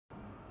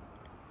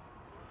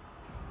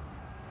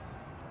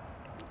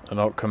They're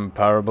not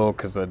comparable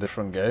because they're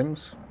different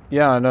games.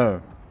 Yeah, I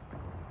know.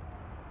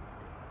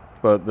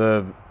 But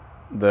the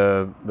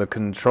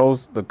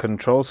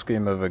control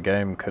scheme of a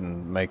game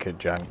can make it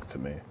jank to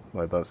me.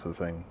 Like, that's the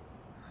thing.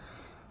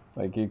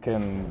 Like, you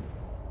can,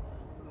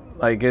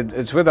 like,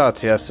 it's with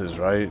RTSs,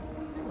 right?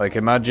 Like,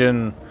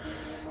 imagine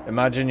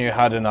you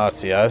had an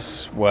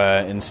RTS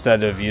where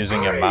instead of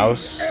using a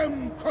mouse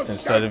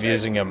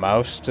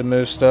to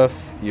move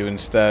stuff, you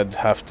instead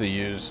have to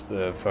use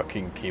the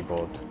fucking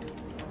keyboard.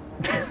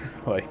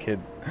 Like,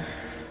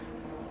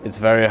 it's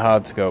very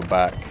hard to go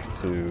back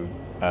to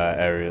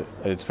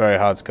it's very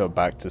hard to go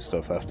back to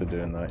stuff after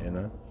doing that,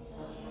 you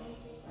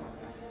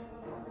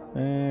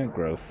know?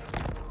 Growth.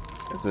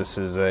 This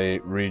is a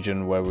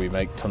region where we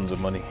make tons of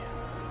money.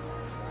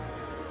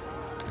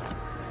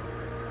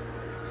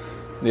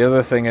 The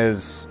other thing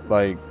is,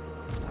 like,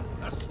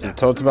 we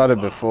talked about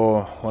it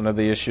before, one of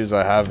the issues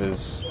I have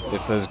is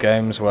if there's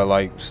games where,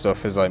 like,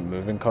 stuff is, like,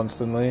 moving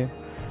constantly,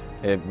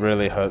 it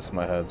really hurts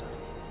my head.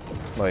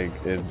 Like,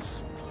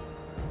 it's...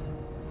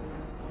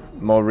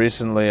 More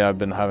recently, I've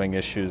been having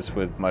issues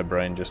with my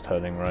brain just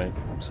turning right,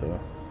 so...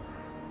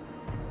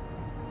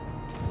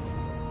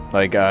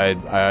 Like, I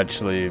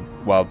actually,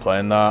 while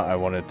playing that, I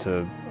wanted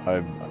to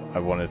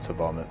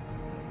vomit.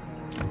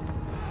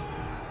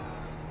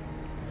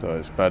 So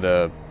it's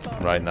better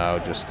right now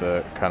just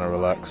to kind of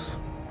relax.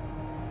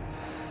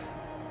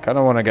 Kind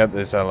of want to get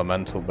this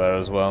elemental bear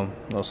as well.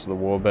 Also the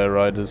war bear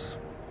riders.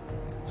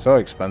 So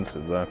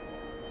expensive though.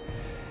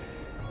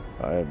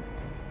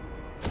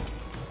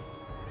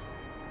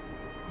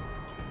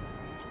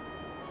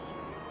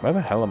 Where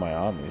the hell are my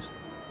armies?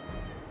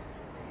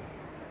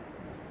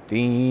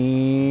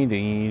 Dee,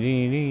 dee,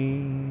 dee,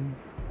 dee.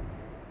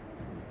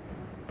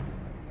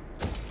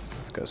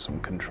 Let's get some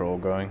control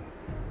going.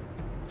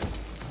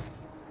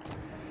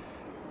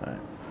 Right.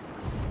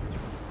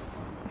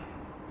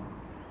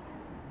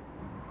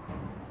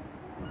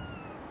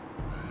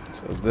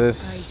 So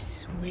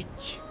this...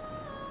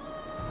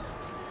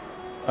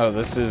 Oh,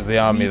 this is the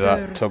army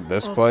that took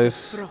this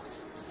place.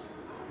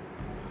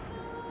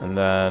 And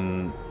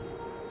then...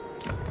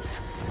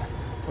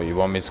 Well, you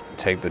want me to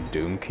take the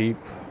Doom Keep?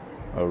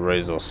 Oh,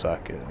 raise or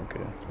sack it,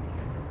 okay.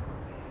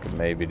 Could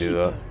maybe do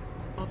that.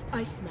 Of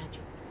ice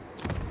magic.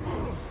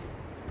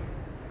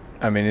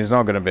 I mean, he's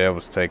not going to be able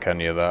to take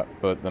any of that,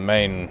 but the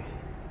main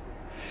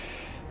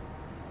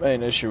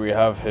issue we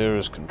have here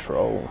is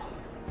control.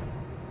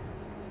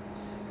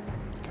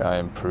 Can I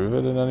improve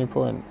it at any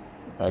point?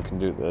 I can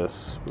do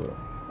this, but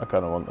I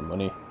kind of want the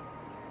money.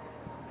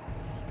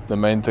 The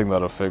main thing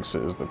that'll fix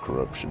it is the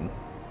corruption.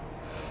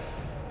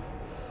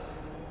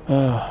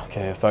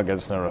 Okay, if that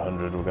gets near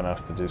 100, we're going to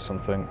have to do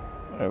something.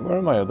 Right, where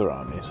are my other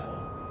armies?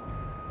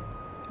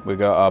 We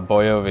got our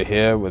boy over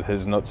here with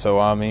his Nutso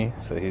army,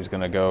 so he's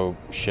gonna go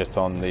shit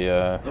on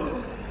the,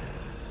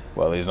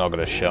 well, he's not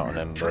gonna shit on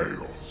him, but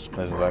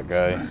there's that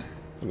guy.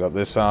 We got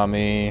this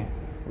army,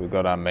 we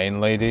got our main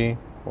lady.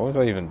 What was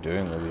I even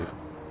doing with you?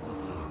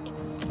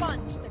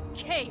 Expunge the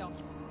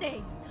chaos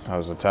stain. I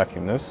was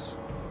attacking this.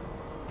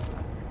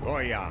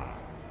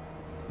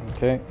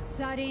 Okay.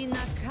 Tsarina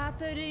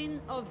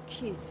Catherine of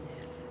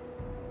Kislev.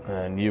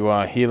 And you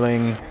are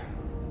healing,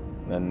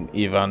 and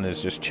Ivan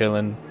is just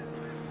chilling.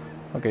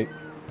 Okay.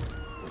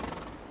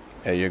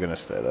 Yeah, you're gonna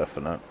stay there for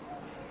now.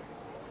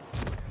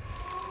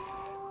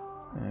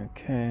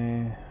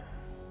 Okay.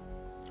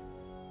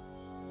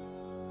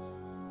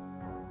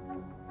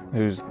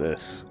 Who's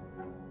this?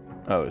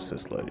 Oh, it's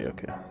this lady,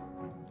 okay.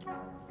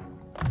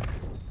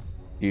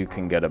 You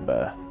can get a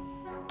bear.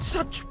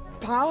 Such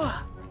power!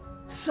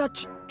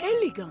 Such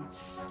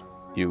elegance!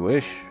 You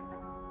wish.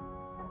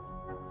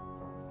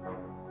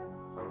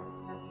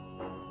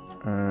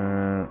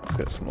 Let's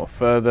get some more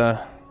further.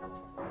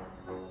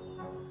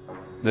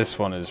 This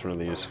one is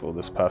really useful,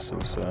 this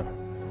passive, so...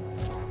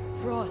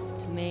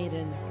 Frost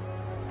Maiden.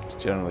 It's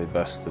generally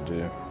best to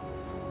do.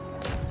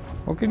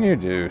 What can you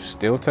do?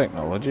 Steal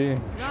technology?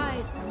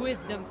 Rise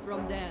wisdom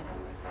from them.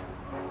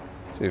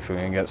 See if we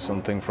can get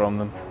something from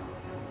them.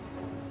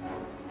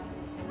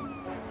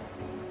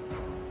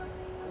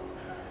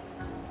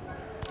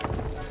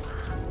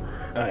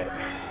 Alright.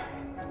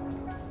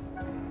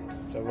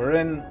 So we're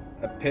in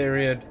a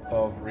period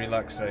of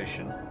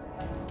relaxation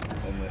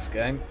in this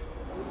game.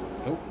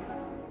 Oh.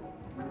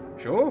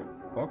 Sure,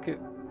 fuck it.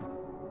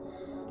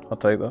 I'll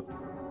take that.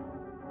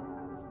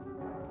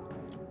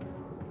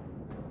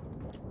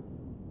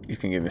 You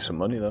can give me some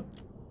money though.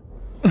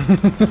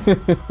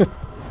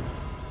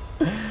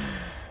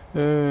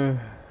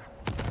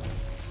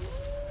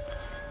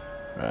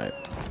 Right.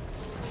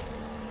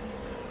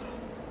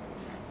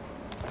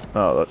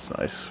 Oh, that's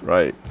nice.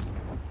 Right.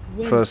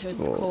 First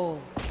of all,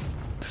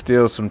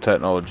 steal some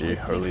technology,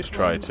 or at least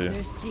try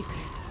to.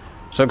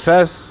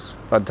 Success!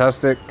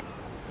 Fantastic.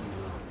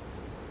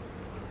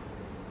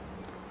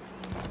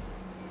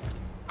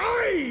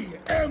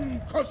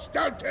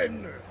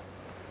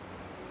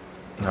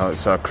 No,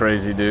 it's our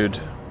crazy dude.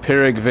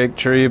 Pyrrhic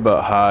victory,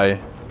 but high.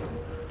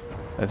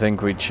 I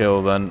think we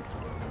chill then.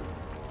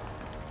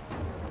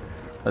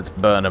 Let's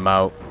burn him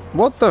out.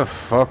 What the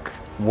fuck?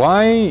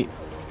 Why?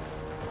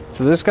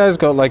 So this guy's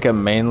got like a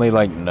mainly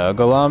like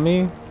Nurgle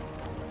army,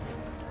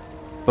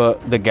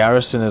 but the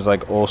garrison is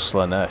like all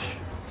Slaanesh.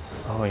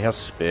 Oh, he has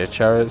spear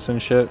chariots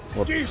and shit.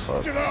 What the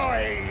fuck?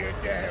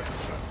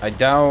 I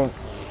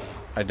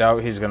doubt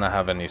he's gonna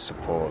have any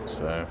support,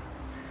 so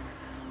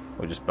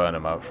we'll just burn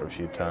him out for a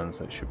few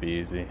turns. It should be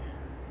easy.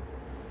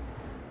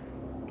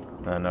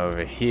 And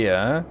over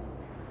here,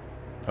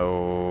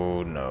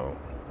 oh no.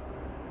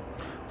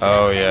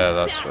 Oh yeah,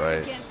 that's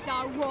right.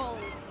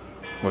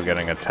 We're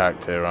getting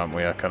attacked here, aren't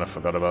we? I kind of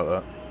forgot about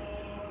that.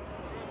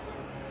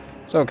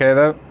 It's okay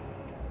though.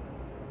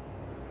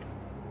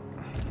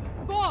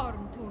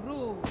 Born to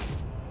rule.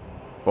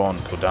 Born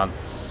to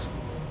dance.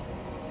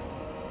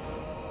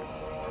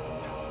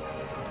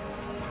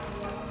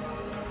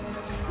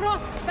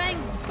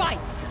 Frostfang's bite.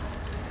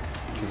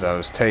 Because I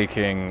was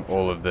taking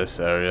all of this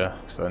area,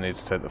 so I need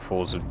to take the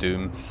Falls of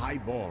Doom.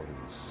 Highborn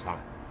son.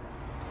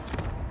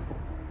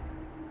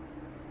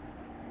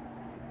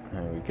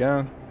 There we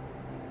go.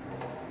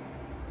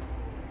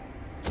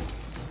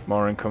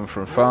 More income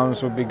from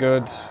farms would be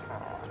good.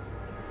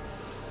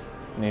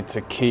 Need to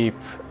keep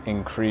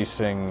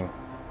increasing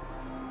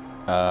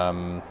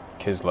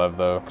Kislev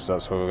though, because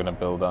that's where we're going to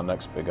build our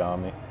next big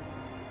army.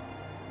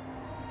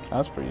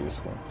 That's pretty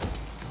useful.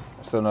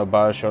 Still no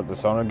Bioshock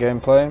Dishonored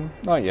gameplay?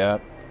 Not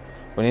yet.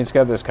 We need to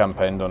get this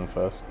campaign done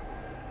first.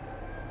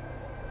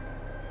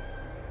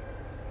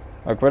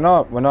 Like we're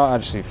not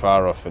actually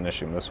far off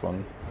finishing this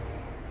one.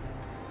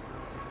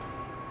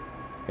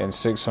 Getting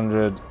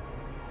 600.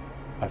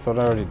 I thought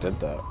I already did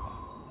that.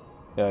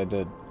 Yeah, I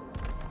did.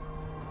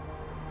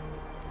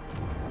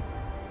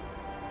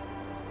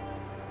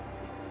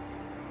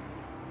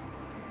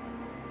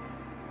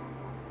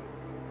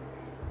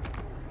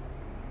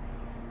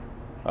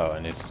 Oh, I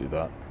need to do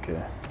that.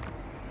 Okay.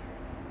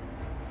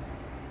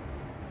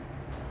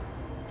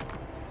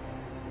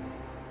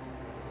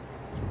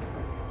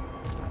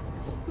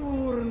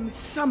 Storm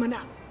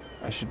summoner.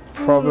 I should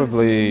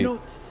probably...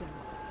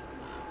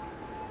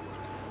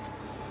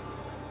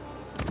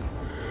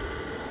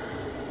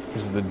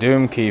 Because the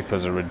Doom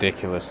Keeper's a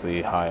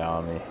ridiculously high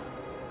army.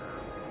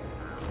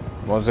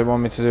 What does it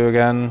want me to do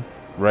again?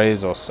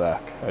 Raise or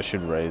sack? I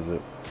should raise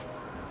it.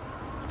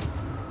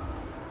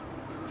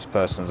 This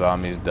person's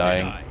army is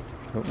dying.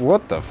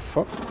 What the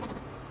fuck?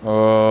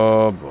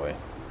 Oh boy.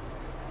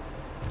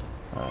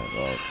 Alright,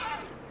 well.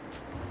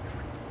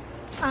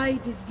 I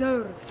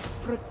deserve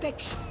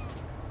protection.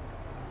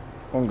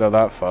 Won't go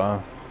that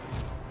far.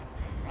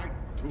 Right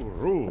to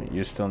rule. But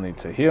you still need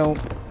to heal.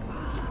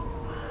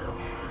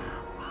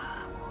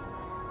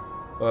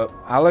 But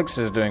Alex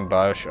is doing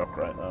Bioshock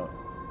right now.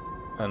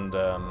 And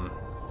the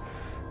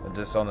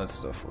Dishonored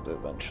stuff will do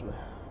eventually.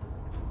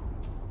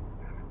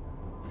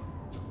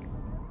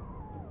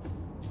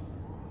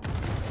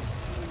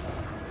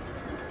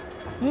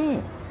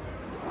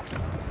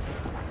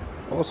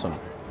 Awesome.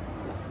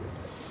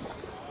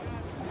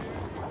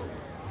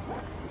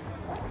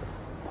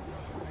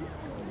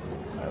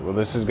 Alright, well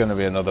this is going to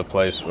be another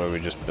place where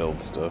we just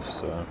build stuff,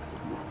 so...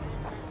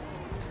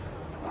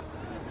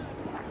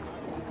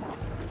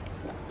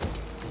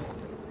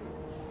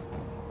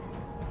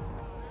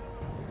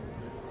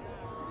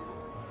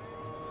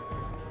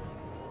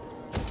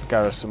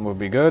 Garrison will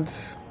be good.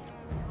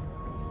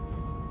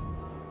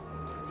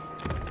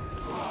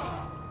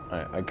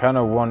 I kind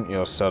of want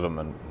your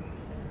settlement.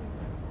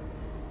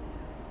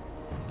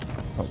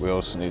 But we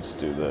also need to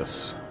do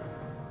this.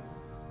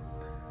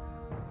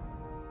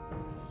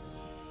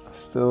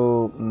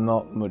 Still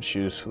not much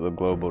use for the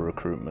global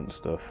recruitment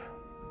stuff.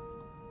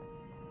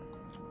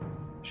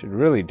 Should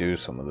really do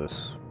some of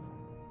this.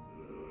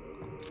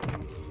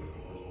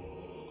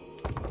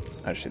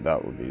 Actually,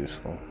 that would be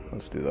useful.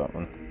 Let's do that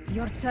one.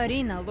 Your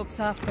Tsarina looks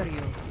after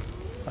you.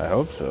 I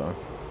hope so.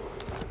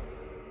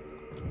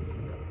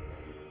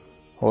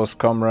 Horse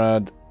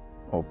Comrade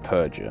or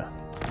Purger.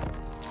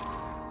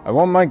 I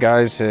want my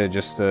guys here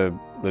just to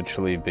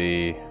literally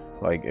be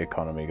like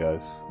economy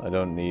guys. I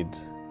don't need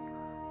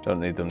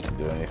them to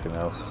do anything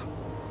else.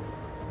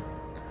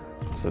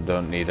 So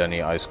don't need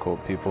any Ice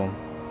Court people.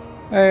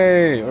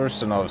 Hey,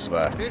 Ursunov's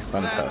back.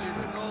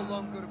 Fantastic.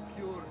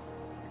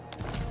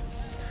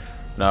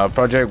 No,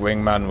 Project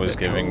Wingman was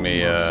giving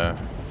me a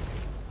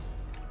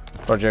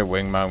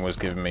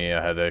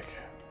headache.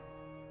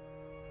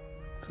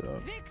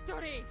 So.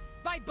 Victory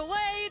by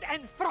blade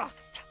and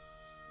frost.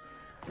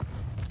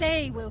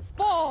 They will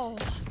fall.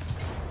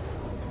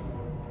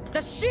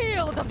 The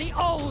shield of the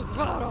old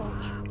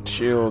world.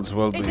 Shields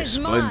will be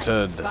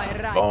splintered.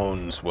 Right.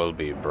 Bones will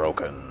be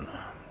broken.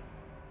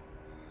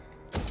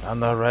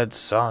 And the red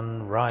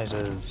sun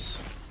rises.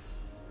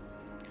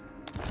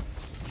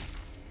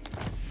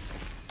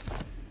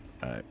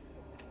 Alright.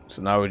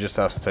 So now we just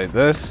have to take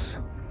this.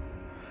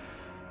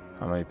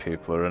 How many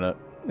people are in it?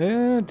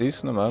 Yeah,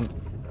 decent amount.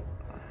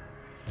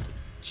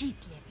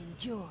 Kislev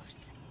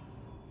endures.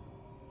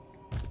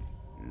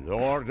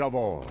 Lord of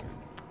all.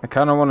 I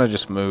kind of want to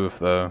just move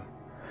though.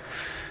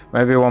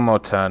 Maybe one more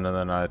turn and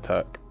then I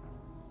attack.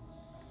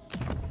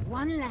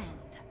 One land.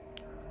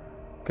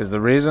 Because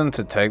the reason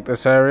to take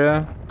this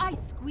area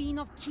Ice Queen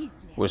of Kislev.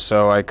 was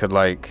so I could,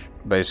 like,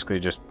 basically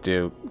just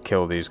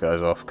kill these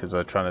guys off because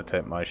they're trying to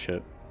take my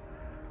shit.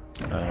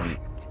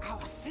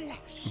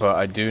 But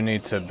I do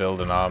need to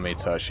build an army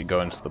to actually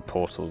go into the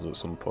portals at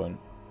some point.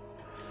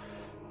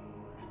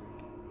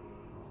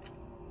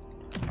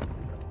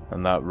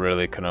 And that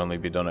really can only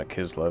be done at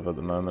Kislev at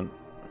the moment.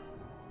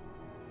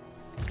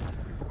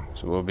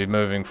 So we'll be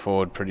moving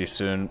forward pretty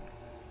soon.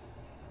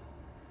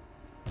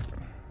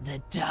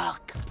 The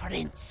Dark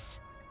Prince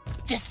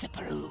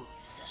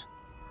disapproves.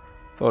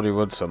 Thought he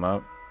would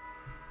somehow.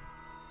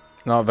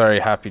 Not a very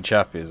happy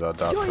chappy is our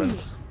Dark Join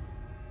Prince.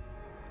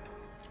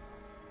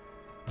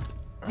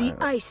 The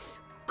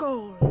ice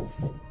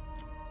calls.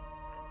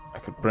 I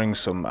could bring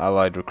some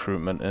allied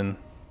recruitment in.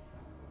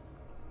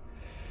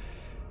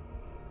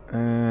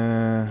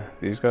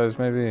 These guys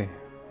maybe?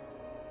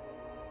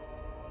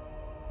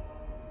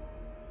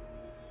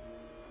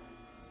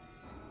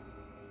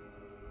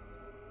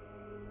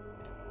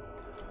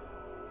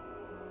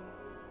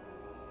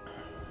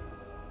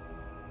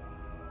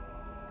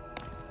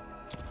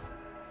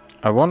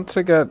 I want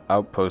to get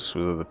outposts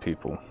with other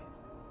people.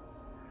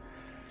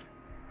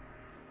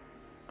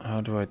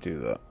 How do I do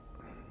that?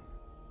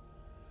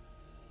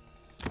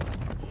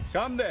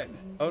 Come then.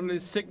 Only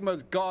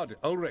Sigma's god,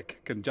 Ulrich,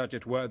 can judge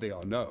it worthy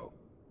or no.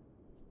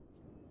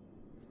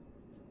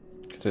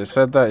 It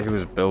said that he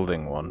was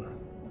building one.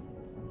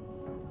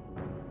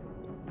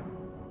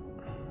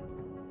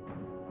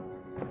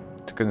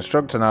 To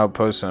construct an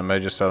outpost in a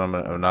major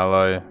settlement of an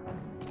ally.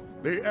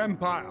 The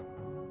Empire.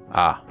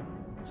 Ah,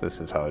 so this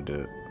is how I do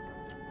it.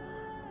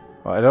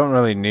 Well, I don't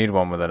really need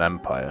one with an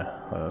empire.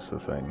 That's the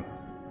thing.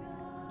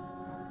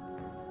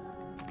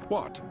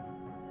 What?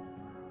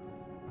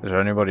 Is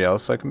there anybody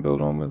else I can build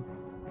one with?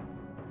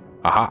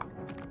 Aha!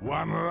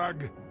 One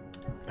rug.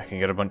 I can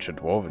get a bunch of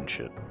dwarven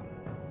shit.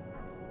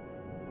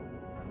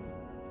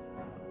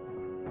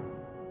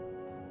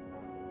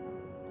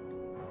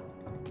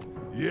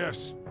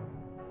 Yes.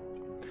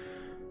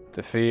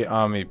 Defeat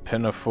army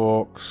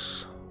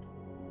Pinnaforks.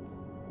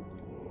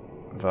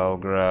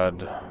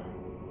 Valgrad.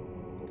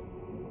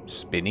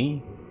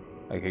 Spinny?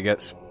 I could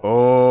get...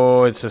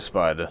 Oh, it's a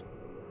spider.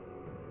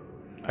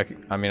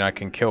 I mean, I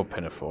can kill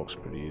Pinnaforks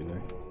pretty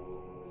easily.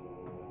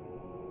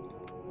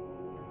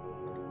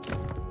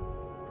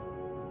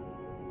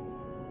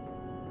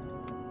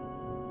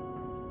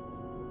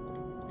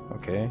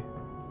 Okay.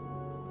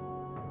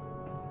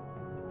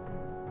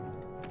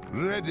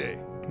 Ready.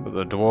 But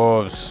the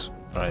dwarves...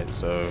 Right,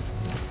 so...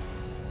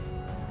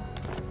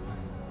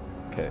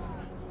 Okay.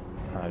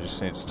 I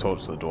just need to talk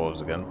to the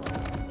dwarves again.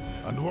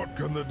 And what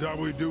can the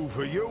Dawi do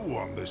for you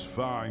on this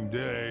fine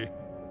day?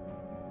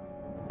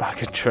 I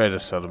could trade a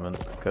settlement.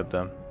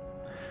 Goddamn.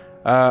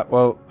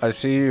 Well, I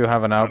see you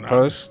have an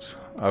outpost.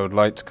 I would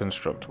like to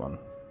construct one.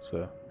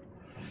 So...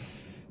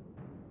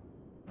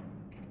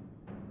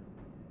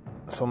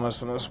 It's almost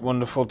the most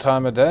wonderful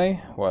time of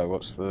day. Why,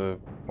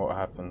 what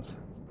happens?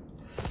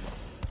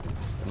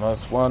 It's the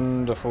most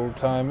wonderful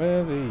time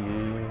of the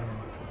year.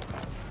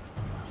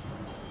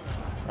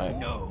 Right,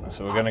 No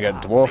so we're gonna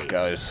get dwarf may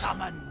guys.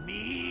 Summon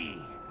me.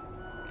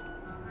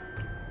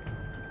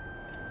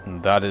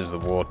 And that is the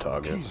war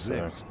target, so...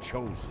 Kislev's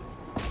chosen.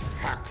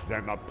 Hack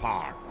them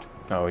apart.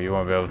 Oh, you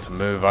won't be able to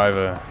move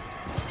either.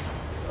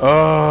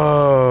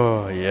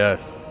 Oh,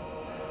 yes.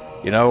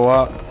 You know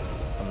what?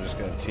 I'm just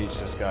gonna teach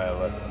this guy a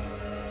lesson.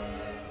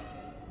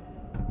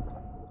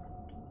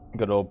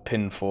 Good old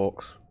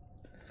Pinforks.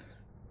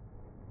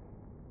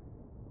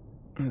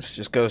 Let's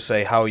just go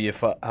say, how's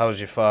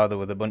your father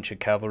with a bunch of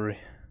cavalry.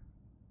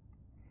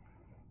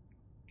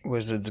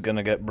 Wizard's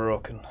gonna get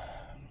broken.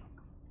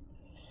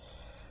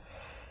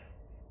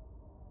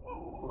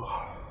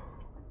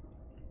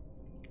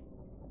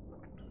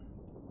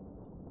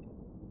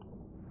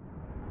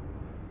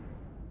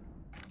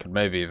 Could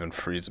maybe even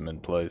freeze him in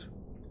place.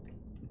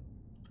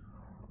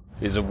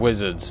 He's a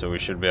wizard, so we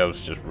should be able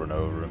to just run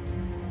over him.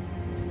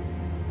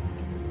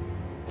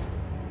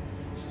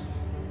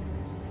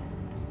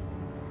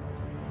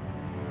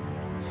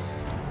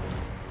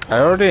 I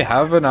already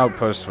have an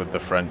outpost with the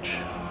French.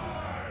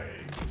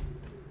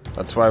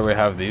 That's why we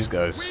have these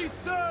guys. We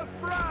serve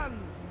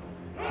France.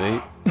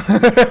 See?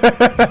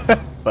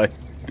 Like,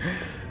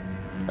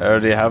 I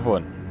already have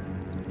one.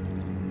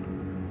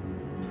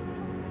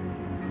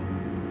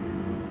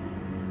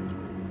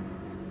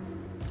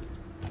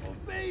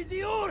 Obey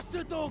the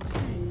orthodoxy.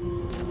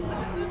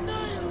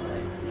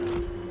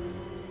 Annihilate.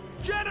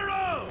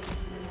 General.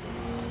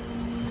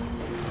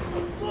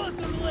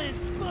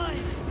 Motherland's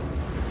finest.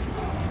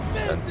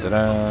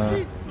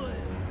 Da-da-da.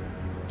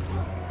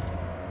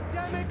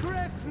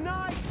 Democrat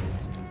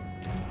Knights.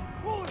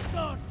 Horse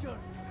archers.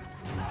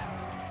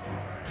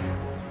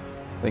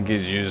 I think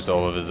he's used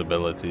all of his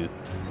abilities.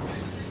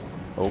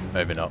 Oh,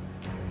 maybe not.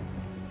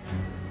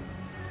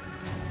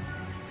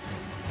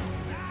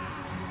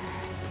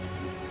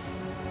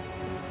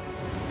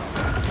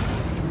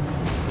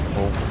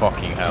 Oh,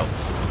 fucking hell.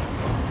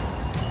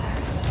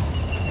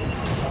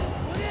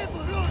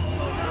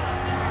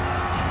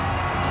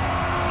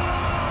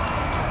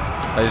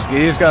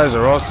 These guys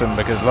are awesome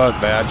because look,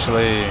 they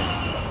actually...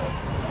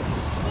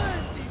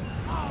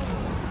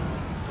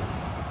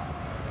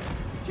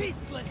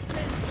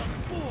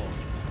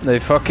 They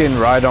fucking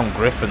ride on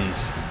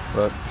griffins.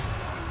 Look.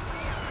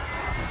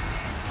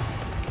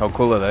 How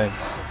cool are they?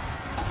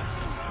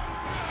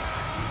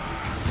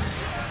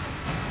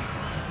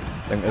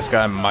 I think this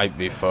guy might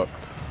be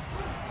fucked.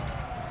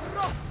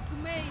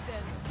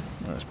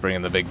 Let's bring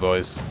in the big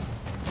boys.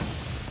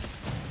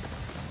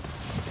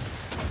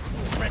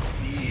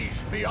 Prestige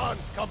beyond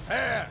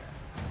compare.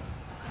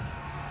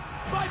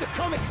 By the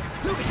comets!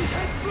 Look at his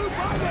head flew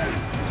by them!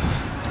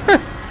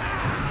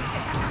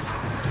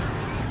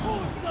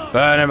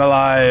 Burn him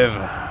alive!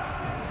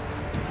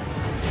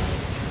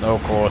 No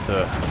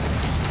quarter.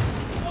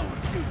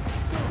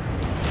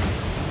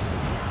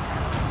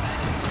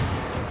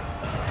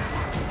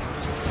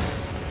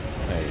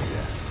 There you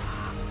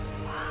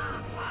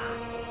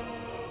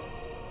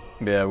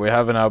go. Yeah, we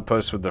have an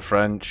outpost with the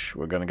French.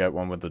 We're gonna get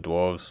one with the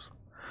dwarves.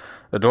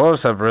 The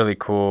dwarves have really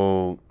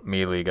cool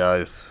melee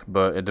guys,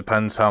 but it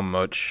depends how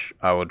much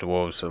our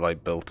dwarves are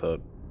like built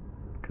up.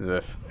 Because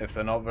if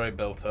they're not very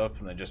built up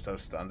and they just have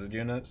standard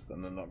units,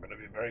 then they're not going to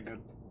be very good.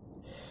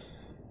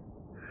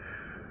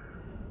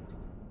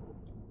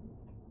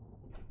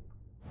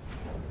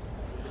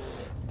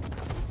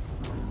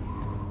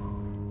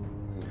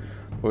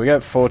 Well, we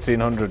get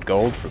 1,400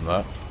 gold from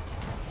that.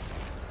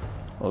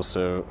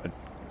 Also,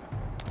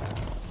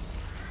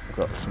 we've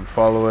got some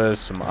followers,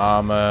 some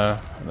armor,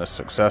 and they're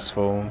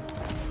successful.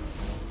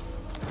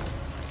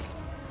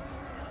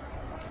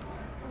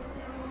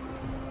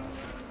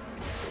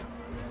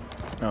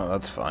 Oh,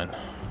 that's fine,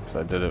 because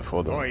I did it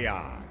for them.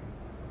 Oya.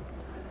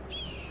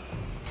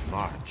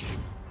 March.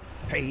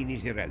 Pain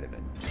is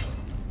irrelevant.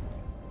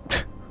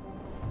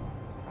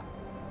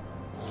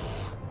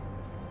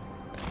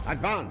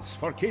 Advance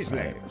for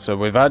Kislev. So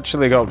we've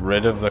actually got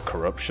rid of the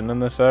corruption in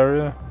this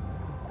area,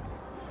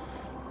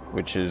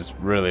 which is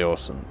really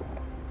awesome.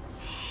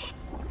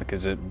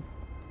 Because it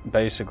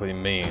basically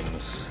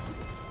means...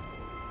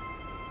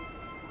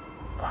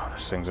 Oh,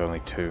 this thing's only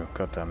 2,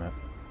 god damn it.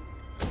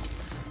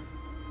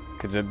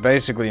 Because it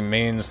basically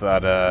means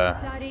that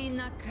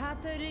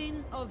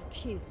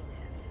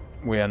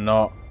we are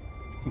not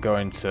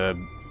going to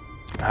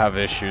have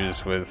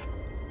issues with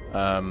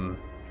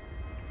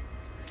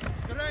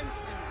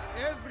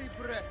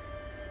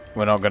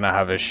we're not going to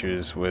have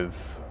issues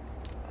with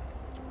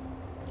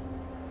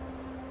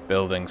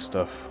building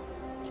stuff.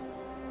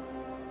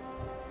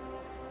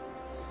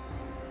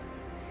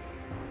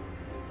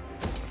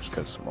 Let's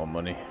get some more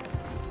money.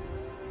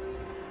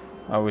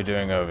 How are we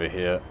doing over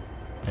here?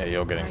 Yeah,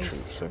 you're getting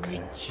troops,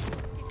 okay.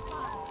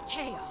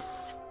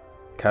 Chaos.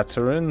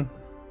 Catherine?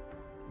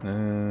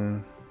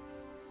 Don't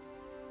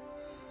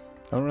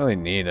really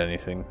need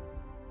anything.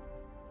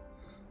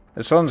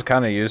 This one's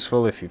kind of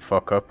useful if you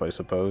fuck up, I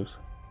suppose.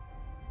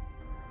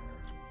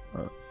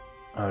 But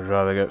I'd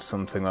rather get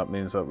something that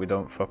means that we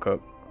don't fuck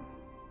up.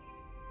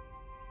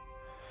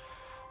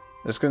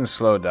 This can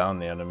slow down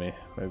the enemy.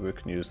 Maybe we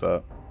can use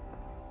that.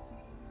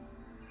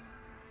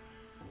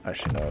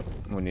 Actually, no,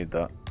 we need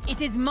that.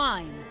 It is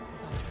mine.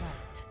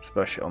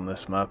 Especially on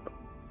this map.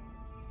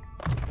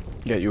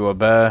 Get you a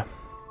bear.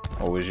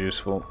 Always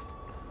useful.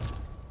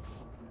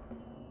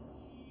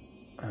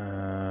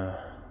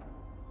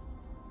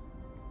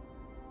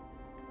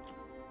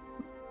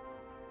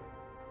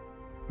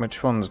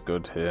 Which one's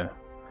good here?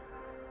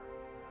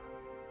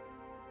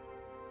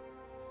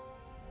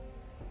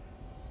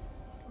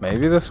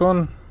 Maybe this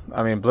one?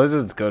 I mean,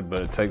 Blizzard's good,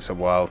 but it takes a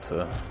while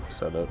to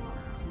set up.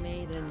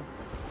 Maiden.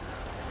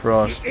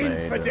 Frost The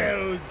Maiden.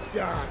 infidel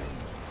die.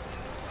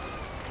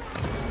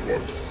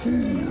 What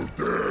fool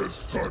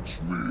dares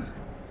touch me?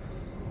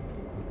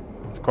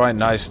 It's quite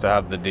nice to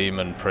have the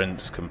Daemon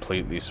Prince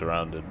completely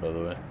surrounded, by the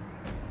way.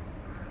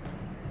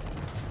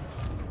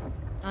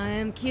 I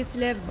am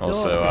Kislev's daughter.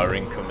 Also, our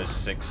income is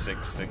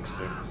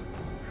 6666.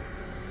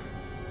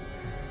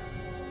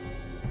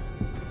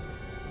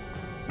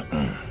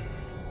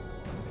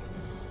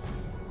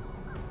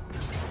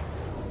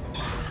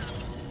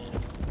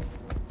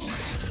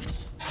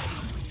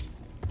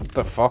 What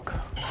the fuck?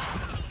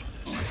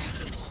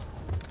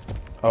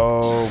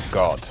 Oh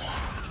god.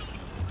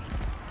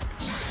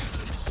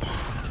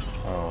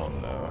 Oh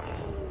no.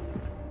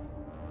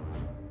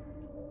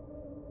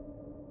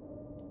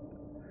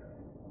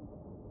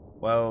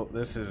 Well,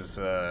 this is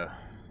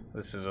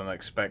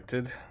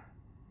unexpected.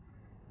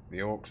 The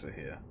orcs are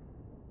here.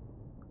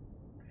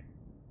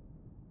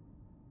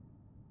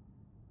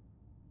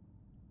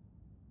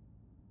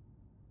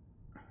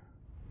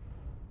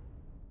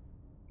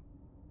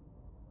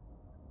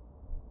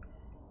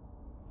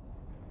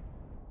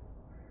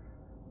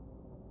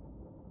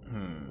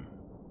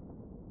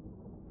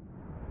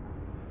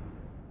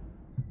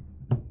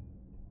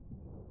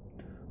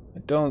 I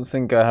don't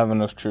think I have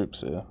enough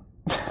troops here.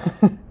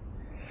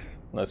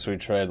 Unless we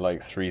trade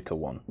like 3 to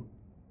 1.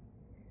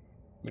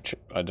 Which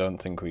I don't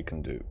think we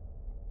can do.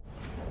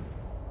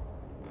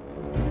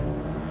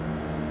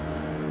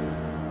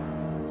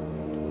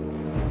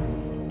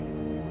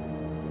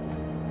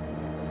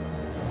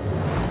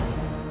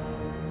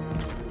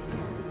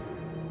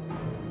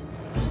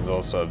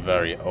 also a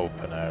very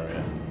open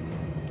area.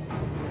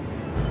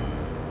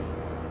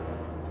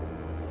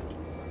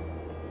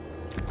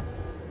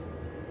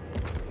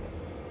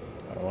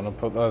 I want to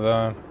put that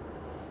there.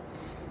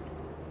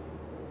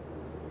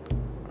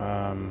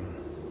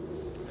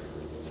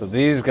 So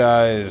these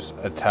guys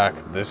attack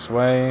this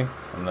way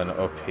and then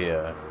up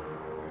here.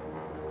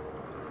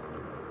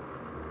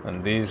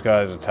 And these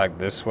guys attack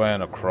this way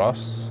and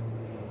across.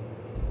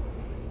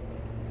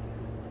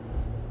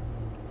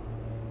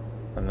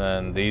 And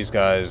then these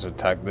guys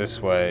attack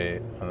this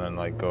way and then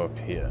like go up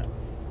here.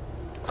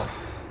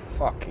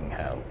 Fucking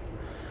hell.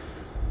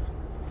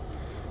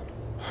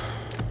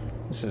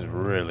 This is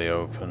really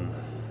open.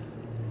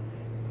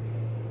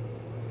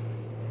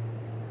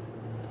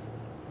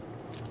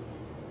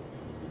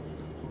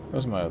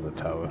 Where's my other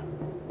tower?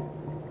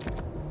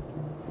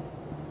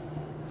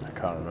 I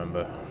can't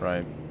remember.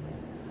 Right.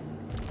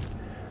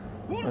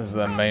 Where's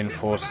their main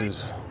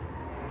forces?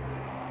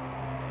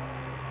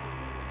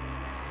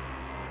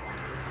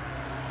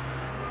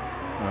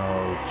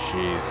 Oh,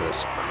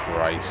 Jesus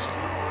Christ.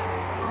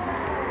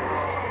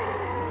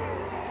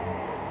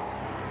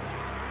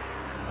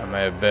 I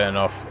may have bitten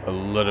off a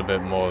little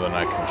bit more than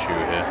I can chew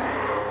here.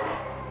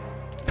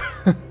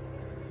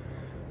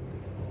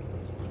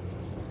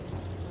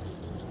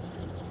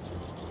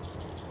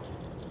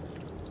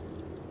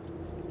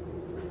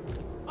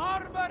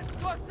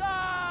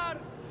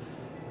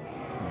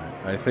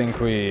 I think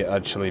we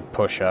actually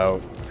push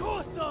out.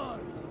 Horse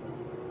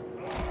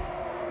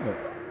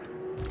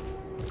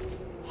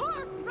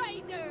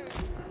riders!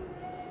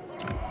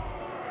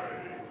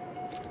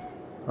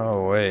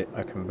 Oh wait,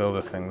 I can build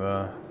a thing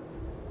there.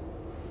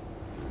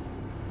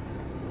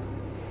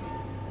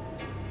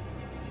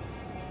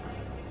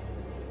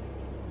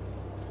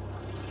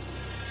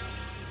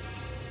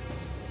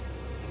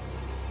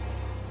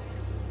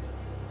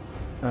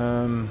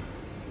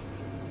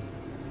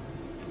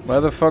 Where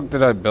the fuck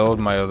did I build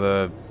my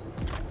other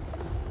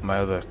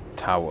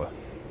tower?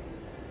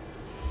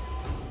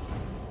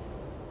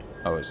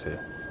 Oh, it's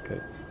here. Okay.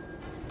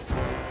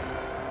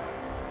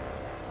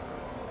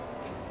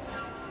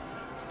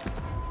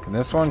 Can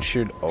this one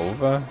shoot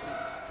over?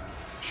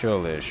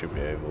 Surely it should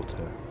be able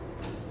to.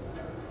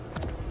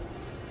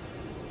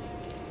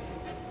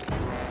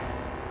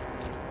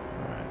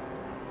 Alright.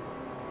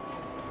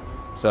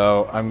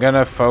 So I'm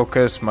gonna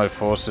focus my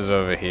forces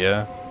over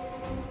here.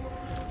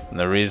 And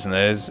the reason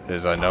is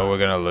I know we're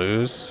gonna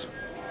lose,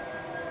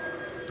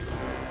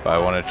 but I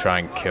want to try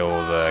and kill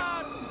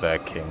their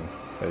king,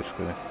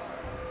 basically.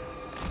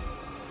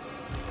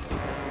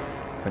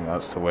 I think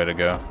that's the way to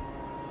go.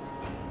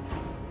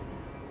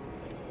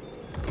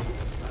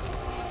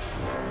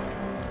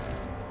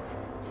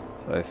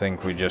 So I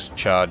think we just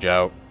charge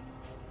out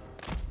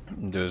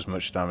and do as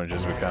much damage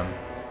as we can.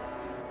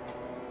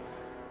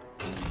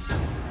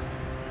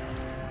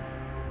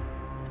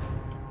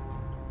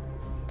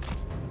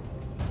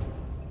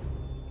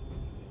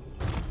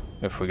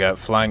 If we get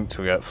flanked,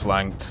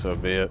 so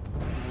be it.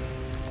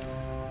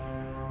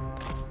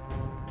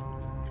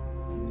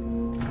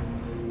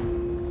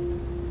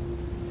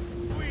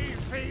 We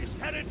face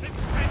heretics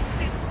and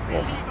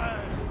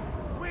disbelievers.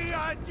 We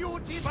are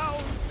duty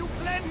bound to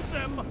cleanse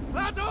them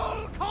at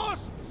all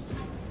costs.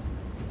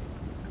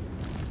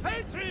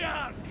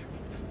 Patriarch!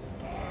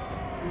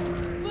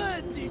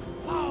 Lend this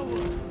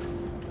power!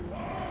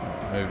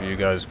 Move you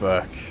guys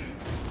back.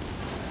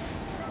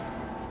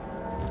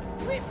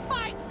 We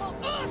fight for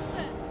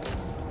Urson!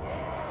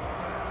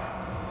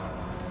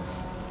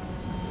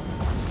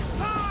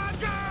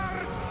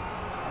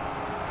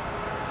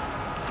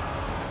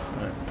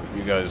 Alright, put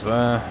you guys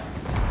there.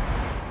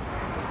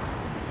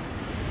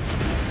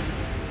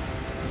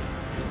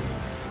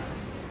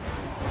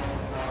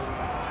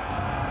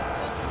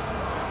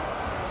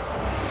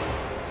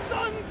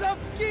 Sons of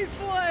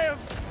Kislev!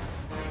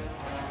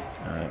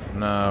 Alright,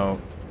 now.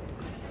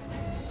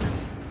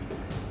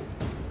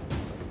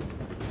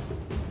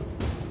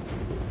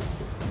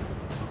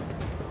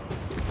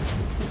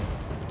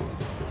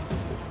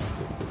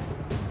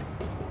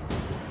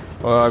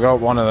 Well, I got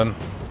one of them.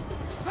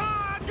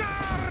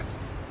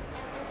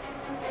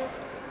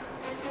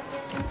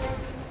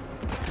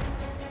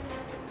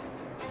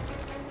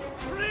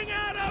 Bring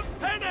out a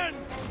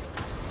penance!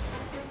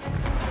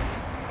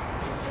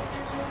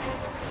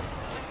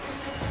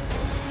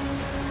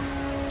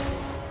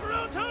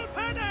 Brutal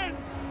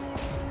penance!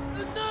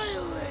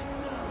 Annihilate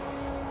them!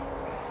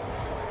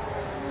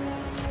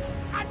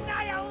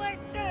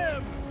 Annihilate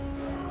them!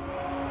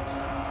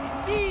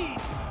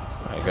 Indeed!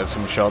 Alright, get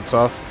some shots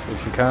off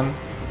if you can.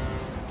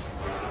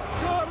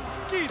 Sons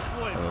of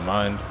Kislev! Never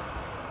mind.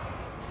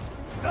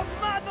 The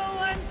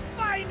motherland's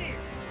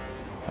finest!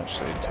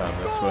 Actually, turn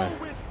this Go way.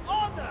 with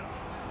honor!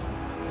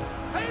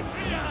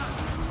 Patriarch!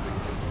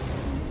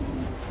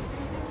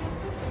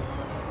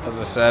 As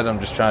I said, I'm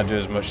just trying to do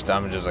as much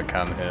damage as I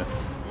can here.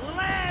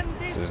 Land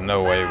is There's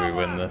no way we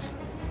win power! this.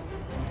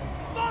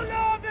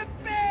 Follow the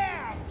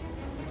bear!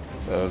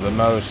 So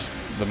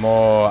the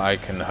more I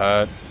can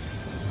hurt,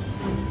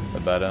 the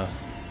better.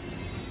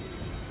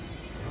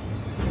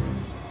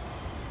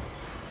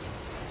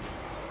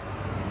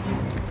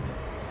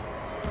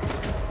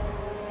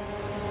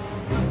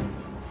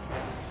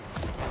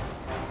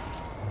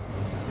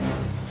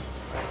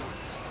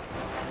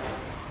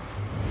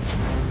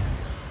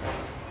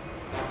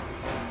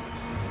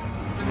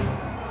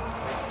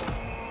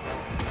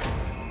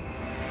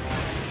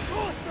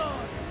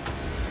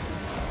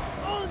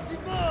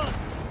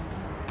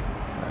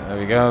 There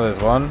we go, there's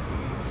one.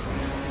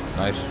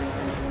 Nice.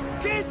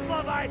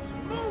 Kislevites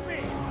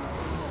moving!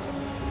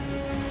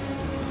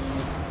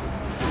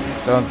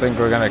 Don't think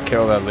we're gonna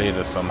kill that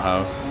leader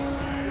somehow.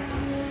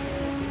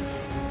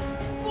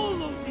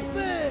 Follow the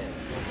bear!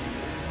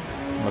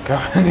 Look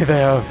how many they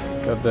have.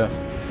 God damn.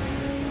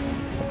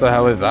 What the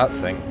hell is that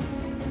thing?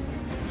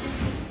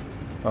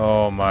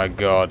 Oh my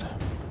god.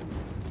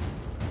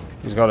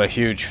 He's got a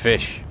huge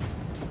fish.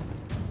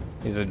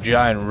 He's a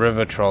giant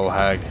river troll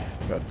hag.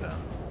 God damn.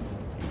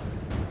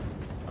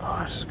 Oh,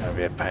 this is gonna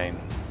be a pain.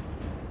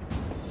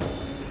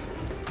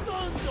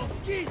 Sons of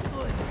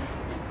Kislev!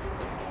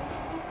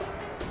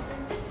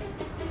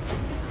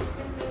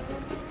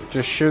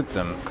 Just shoot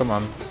them. Come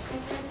on.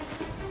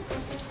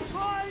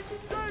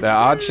 Their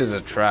archers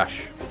are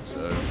trash.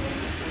 So.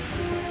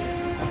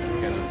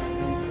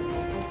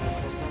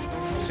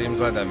 Seems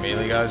like their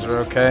melee guys are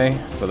okay,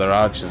 but their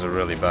archers are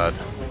really bad.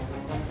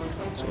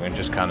 So we can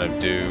just kind of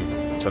do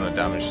a ton of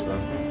damage to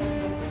them.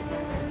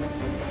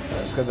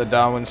 Let's get the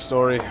Darwin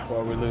story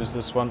while we lose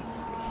this one.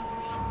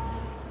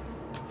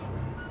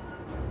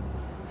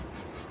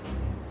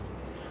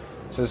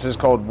 So this is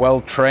called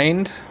Well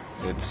Trained.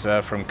 It's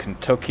from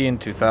Kentucky in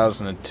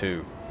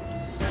 2002.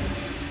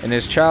 In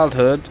his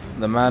childhood,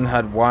 the man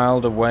had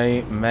whiled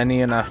away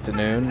many an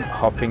afternoon,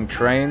 hopping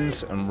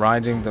trains and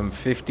riding them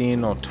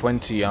 15 or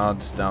 20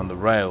 yards down the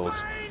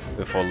rails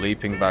before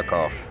leaping back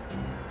off.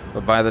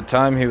 But by the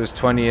time he was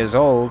 20 years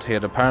old, he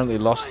had apparently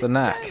lost the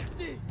knack.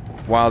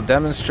 While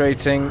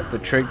demonstrating the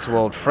trick to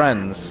old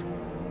friends,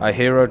 our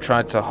hero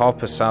tried to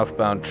hop a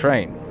southbound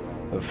train,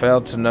 but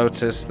failed to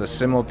notice the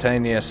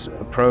simultaneous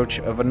approach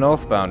of a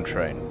northbound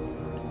train,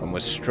 and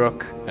was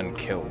struck and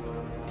killed.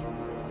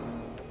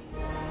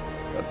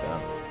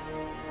 Goddamn.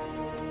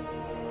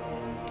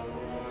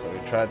 So he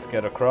tried to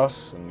get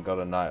across and got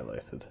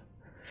annihilated.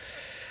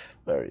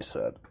 Very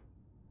sad.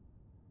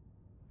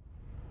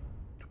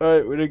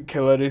 Alright, we didn't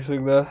kill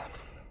anything there.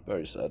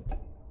 Very sad.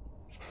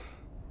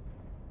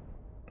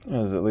 I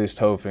was at least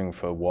hoping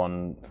for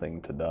one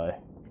thing to die.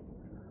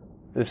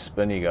 This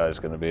spinny guy's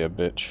gonna be a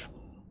bitch.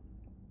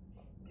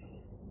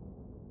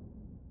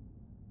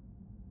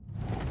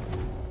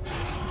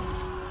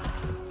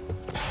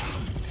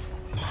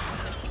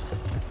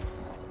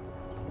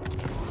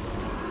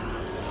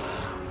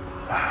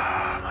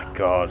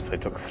 God, they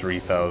took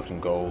 3,000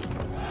 gold.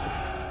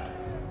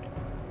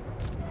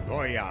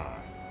 Boya!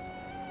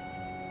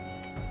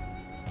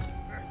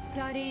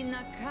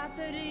 Tsarina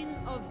Catherine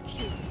of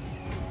Kislev.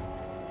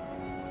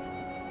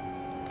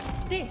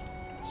 This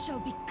shall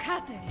be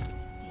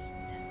Catherine's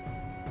seat.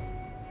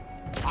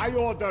 I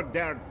order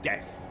their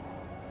death.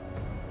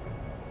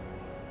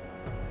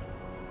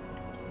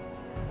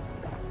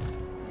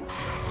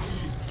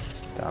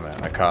 Damn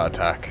it, I can't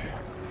attack.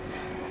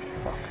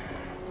 Fuck.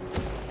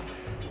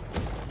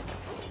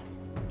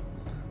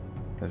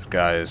 This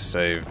guy has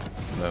saved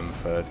them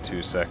for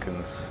 2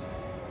 seconds.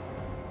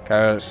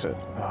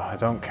 I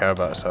don't care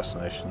about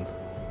assassinations.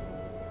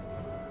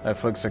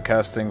 Netflix are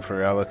casting for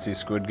reality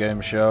Squid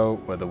Game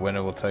show where the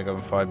winner will take home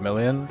 5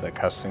 million. They're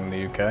casting in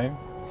the UK.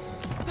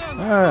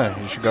 Ah,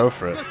 you should go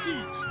for it.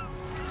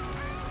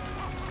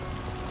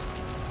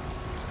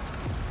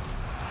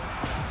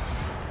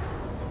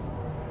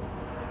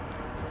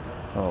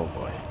 Oh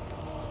boy.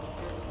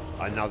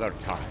 Another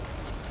time.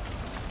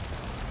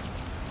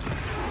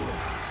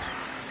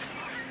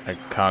 I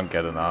can't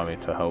get an army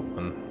to help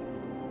them.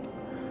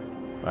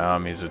 My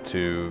armies are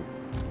too...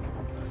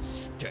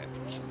 Step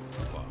too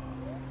far.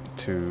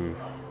 Too...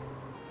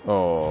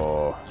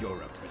 Oh.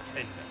 You're a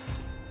pretender.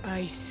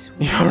 Ice.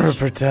 You're a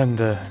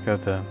pretender.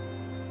 Goddamn.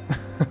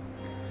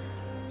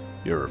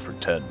 You're a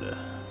pretender.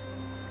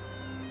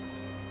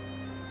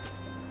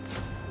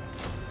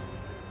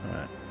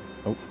 Alright.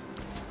 Oh.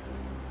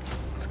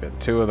 Let's get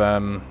 2 of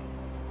them.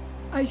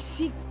 I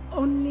seek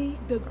only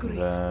the grace.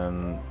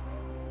 Then...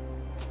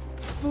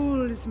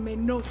 Fools may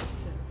not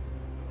serve.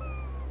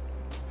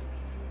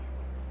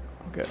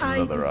 I'll get I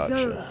another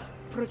deserve archer.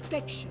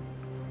 protection.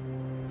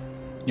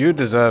 You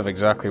deserve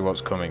exactly what's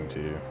coming to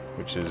you,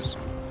 which is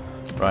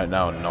right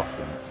now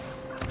nothing.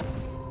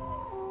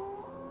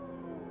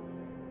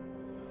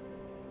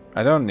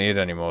 I don't need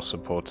any more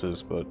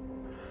supporters, but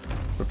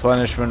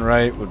replenishment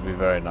rate would be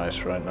very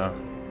nice right now.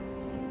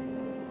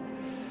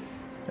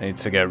 I need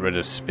to get rid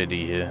of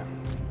Spiddy here.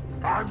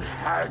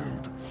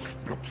 Unhand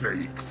the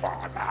plague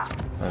father.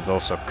 There's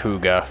also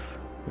Kugath,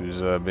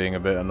 who's being a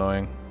bit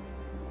annoying.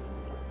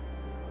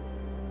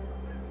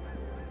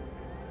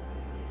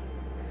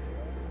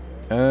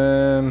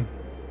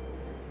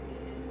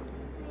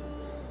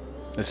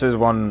 This is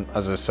one,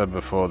 as I said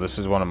before, this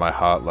is one of my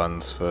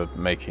heartlands for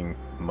making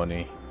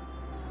money.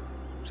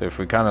 So if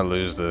we kind of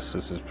lose this,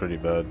 this is pretty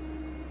bad.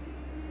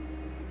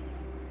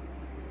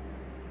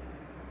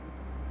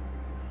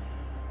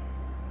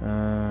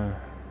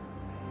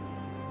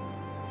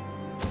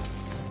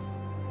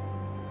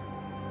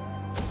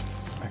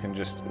 I can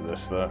just do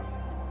this though.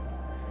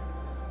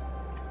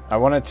 I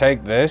want to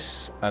take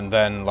this and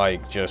then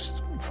like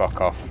just fuck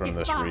off from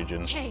this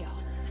region.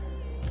 Chaos.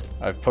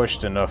 I've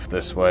pushed enough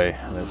this way,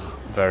 and it's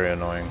very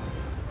annoying.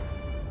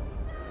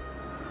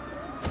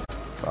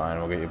 Fine,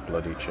 we'll get your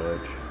bloody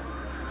church.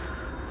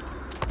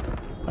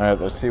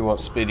 Alright, let's see what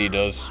Spiddy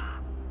does.